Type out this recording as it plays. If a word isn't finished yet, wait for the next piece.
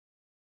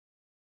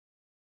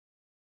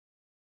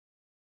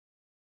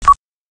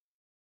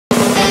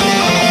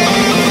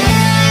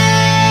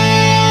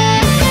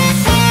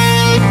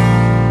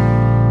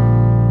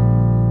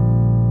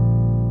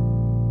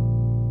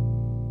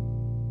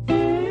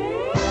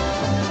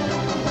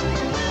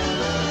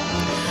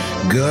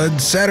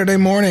Good Saturday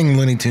morning,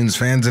 Looney Tunes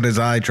fans. It is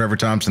I, Trevor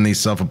Thompson, the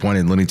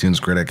self-appointed Looney Tunes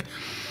critic,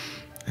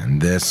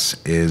 and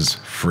this is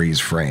Freeze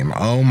Frame.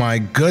 Oh my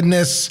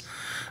goodness,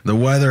 the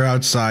weather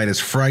outside is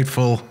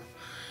frightful,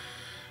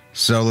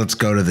 so let's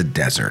go to the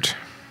desert,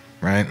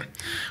 right?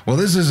 Well,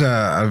 this is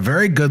a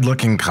very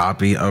good-looking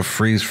copy of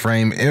Freeze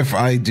Frame, if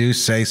I do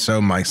say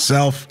so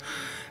myself,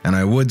 and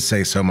I would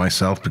say so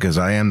myself because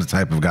I am the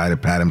type of guy to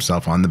pat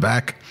himself on the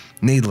back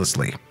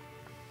needlessly.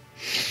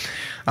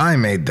 I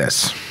made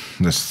this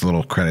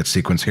little credit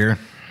sequence here.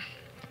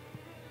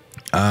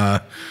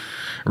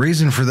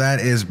 Reason for that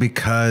is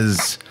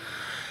because,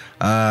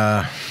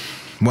 well,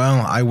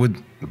 I would,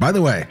 by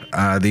the way,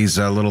 these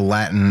little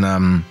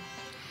Latin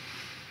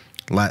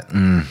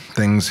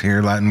things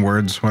here, Latin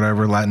words,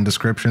 whatever, Latin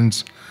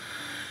descriptions,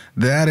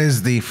 that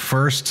is the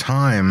first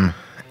time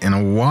in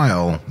a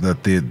while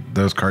that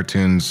those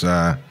cartoons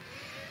had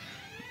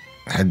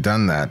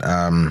done that.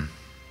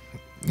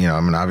 You know,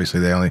 I mean, obviously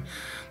they only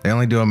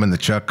do them in the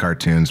Chuck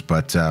cartoons,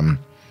 but oh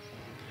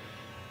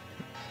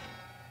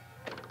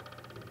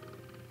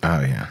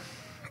yeah,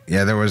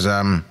 there was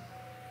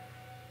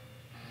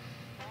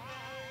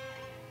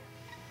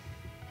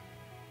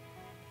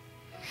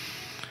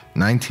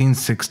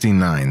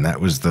 1969. That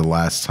was the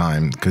last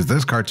time, because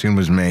this cartoon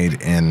was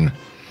made in,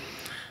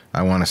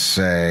 I want to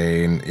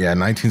say, yeah,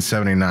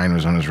 1979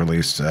 was when it was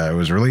released. It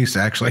was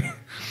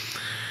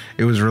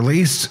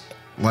released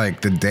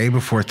like the day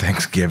before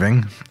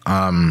Thanksgiving.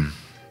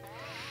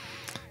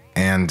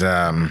 And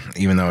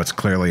even though it's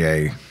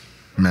clearly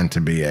meant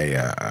to be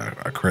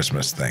a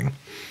Christmas thing,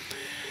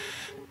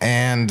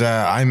 and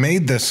I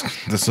made this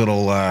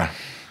little I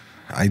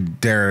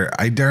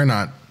dare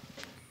not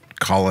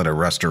call it a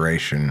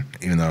restoration,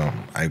 even though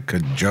I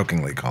could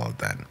jokingly call it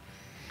that,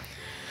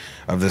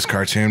 of this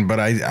cartoon, but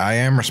I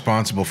am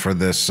responsible for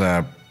this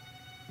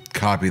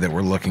copy that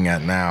we're looking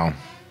at now.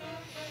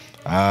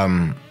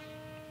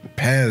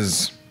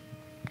 Pez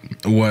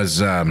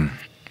was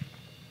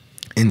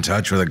in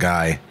touch with a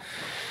guy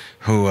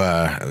who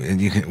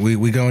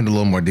we go into a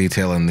little more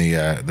detail in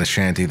the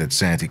shanty that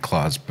Santa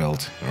Claus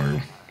built,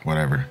 or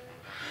whatever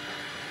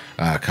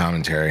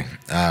commentary.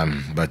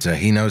 But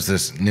he knew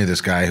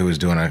this guy who was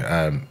doing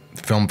a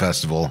film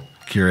festival,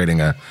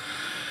 curating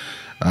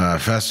a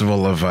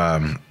festival of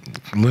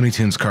Looney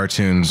Tunes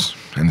cartoons,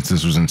 and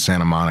this was in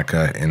Santa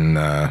Monica in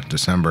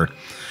December.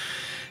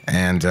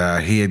 And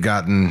he had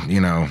gotten,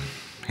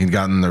 he'd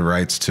gotten the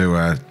rights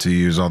to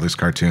use all these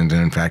cartoons,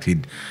 and in fact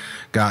he'd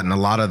gotten a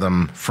lot of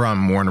them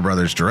from Warner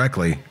Brothers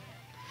directly.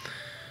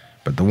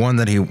 But one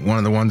of the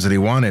ones that he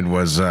wanted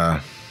was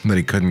that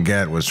he couldn't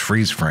get was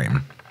Freeze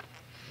Frame.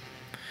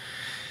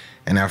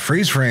 And now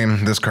Freeze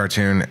Frame, this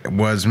cartoon,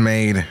 was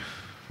made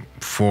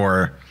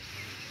for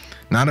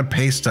not a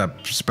paste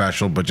up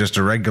special, but just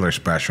a regular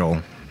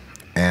special.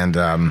 And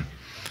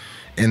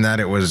in that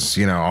it was,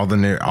 all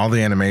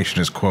the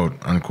animation is quote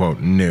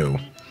unquote new.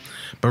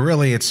 But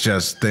really it's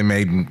just they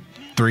made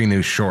 3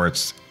 new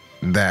shorts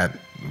that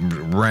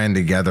ran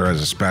together as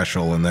a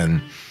special, and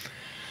then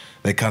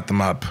they cut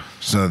them up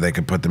so that they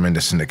could put them into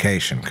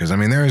syndication. Because I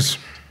mean, there's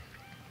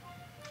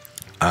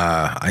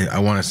I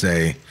want to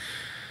say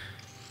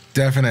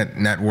definite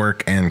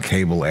network and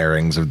cable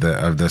airings of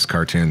this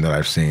cartoon that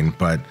I've seen,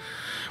 but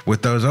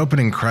with those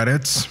opening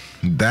credits,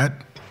 that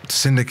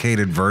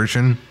syndicated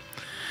version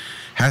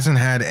hasn't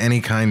had any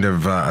kind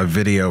of a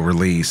video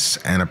release,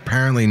 and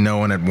apparently no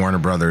one at Warner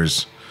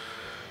Brothers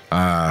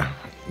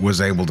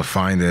was able to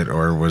find it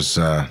or was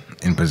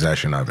in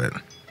possession of it.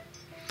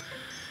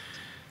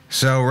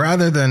 So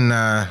rather than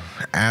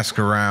ask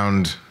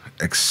around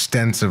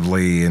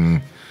extensively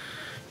and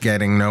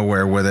getting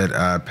nowhere with it,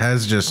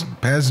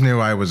 Pez knew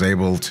I was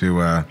able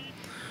to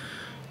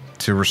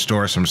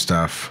restore some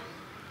stuff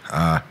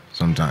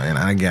sometime.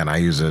 And again, I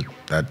use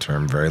that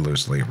term very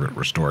loosely,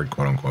 restored,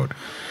 quote unquote.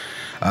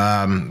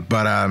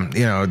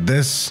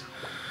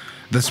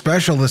 The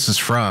special this is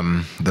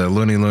from, the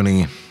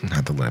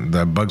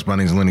the Bugs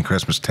Bunny's Looney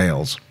Christmas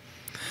Tales.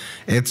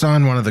 It's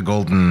on one of the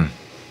Golden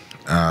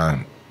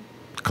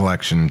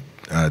collection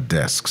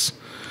discs.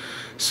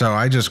 So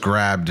I just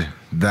grabbed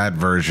that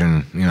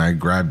version. I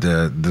grabbed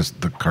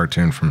the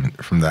cartoon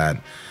from that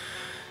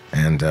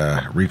and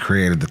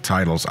recreated the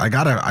titles.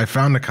 I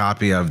found a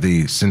copy of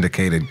the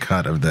syndicated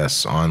cut of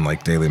this on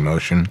like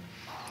Dailymotion.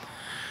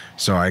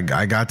 So I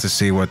got to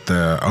see what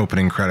the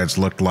opening credits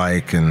looked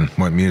like and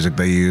what music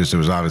they used. It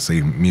was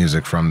obviously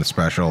music from the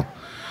special,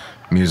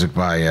 music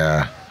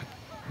by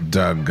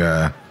Doug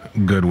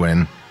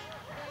Goodwin,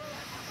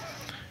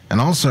 and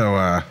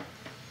also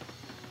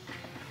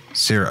Joe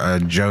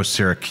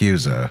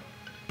Siracusa,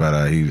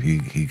 but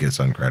he gets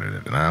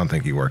uncredited, and I don't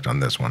think he worked on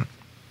this one,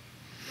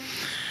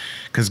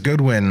 because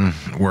Goodwin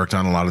worked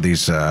on a lot of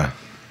these.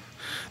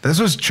 This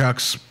was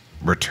Chuck's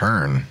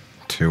return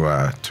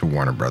to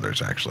Warner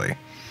Brothers, actually.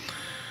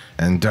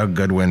 And Doug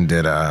Goodwin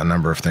did a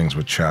number of things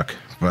with Chuck,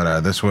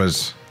 but this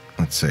was,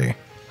 let's see,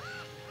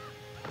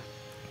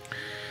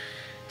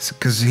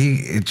 because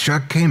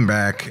Chuck came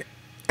back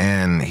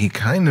and he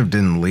kind of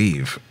didn't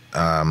leave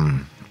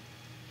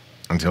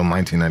until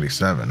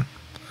 1997.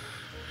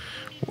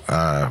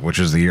 which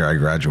is the year I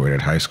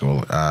graduated high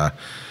school.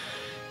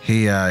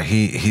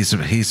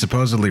 He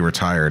supposedly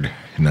retired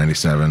in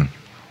 '97.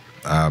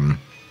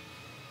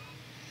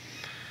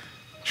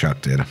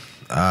 Chuck did,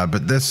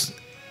 but this,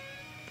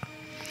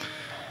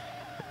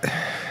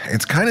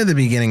 it's kind of the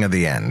beginning of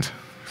the end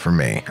for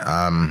me.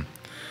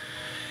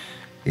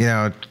 You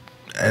know,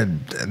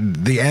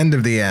 the end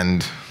of the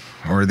end,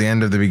 or the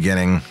end of the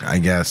beginning, I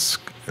guess,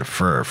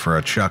 for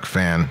a Chuck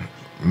fan,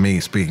 me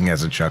speaking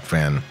as a Chuck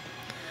fan,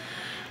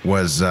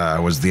 was the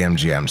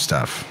MGM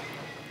stuff.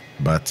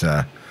 But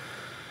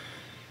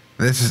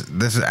this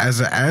is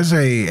as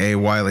a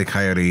Wile E.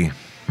 Coyote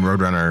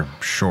Roadrunner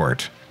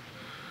short,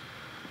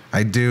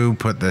 I do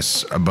put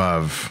this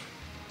above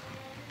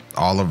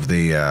all of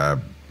the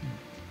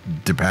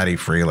DePatie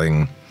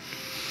Freeling,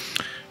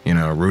 you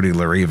know, Rudy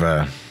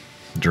Lariva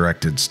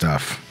directed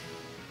stuff.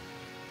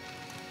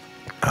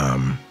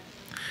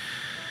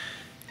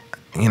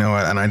 You know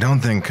what? And I don't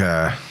think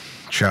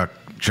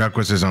Chuck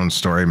was his own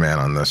story man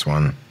on this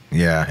one.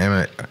 Yeah,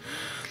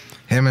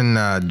 him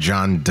and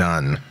John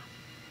Dunn.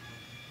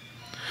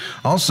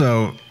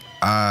 Also,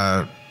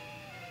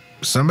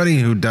 somebody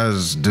who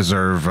does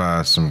deserve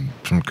some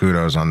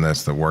kudos on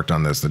this, that worked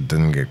on this, that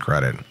didn't get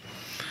credit,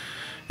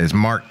 is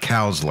Mark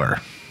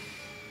Kausler.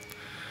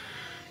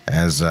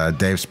 As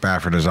Dave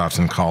Spafford is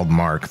often called,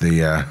 Mark,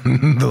 the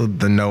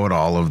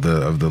know-it-all of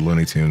the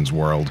Looney Tunes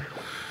world.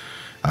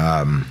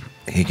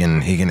 He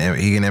can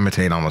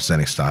imitate almost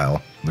any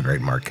style, the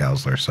great Mark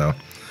Kausler. So,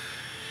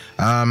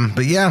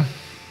 but yeah,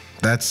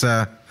 that's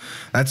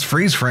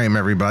Freeze Frame,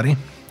 everybody,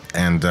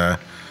 and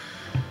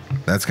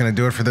that's gonna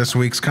do it for this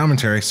week's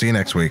commentary. See you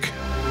next week.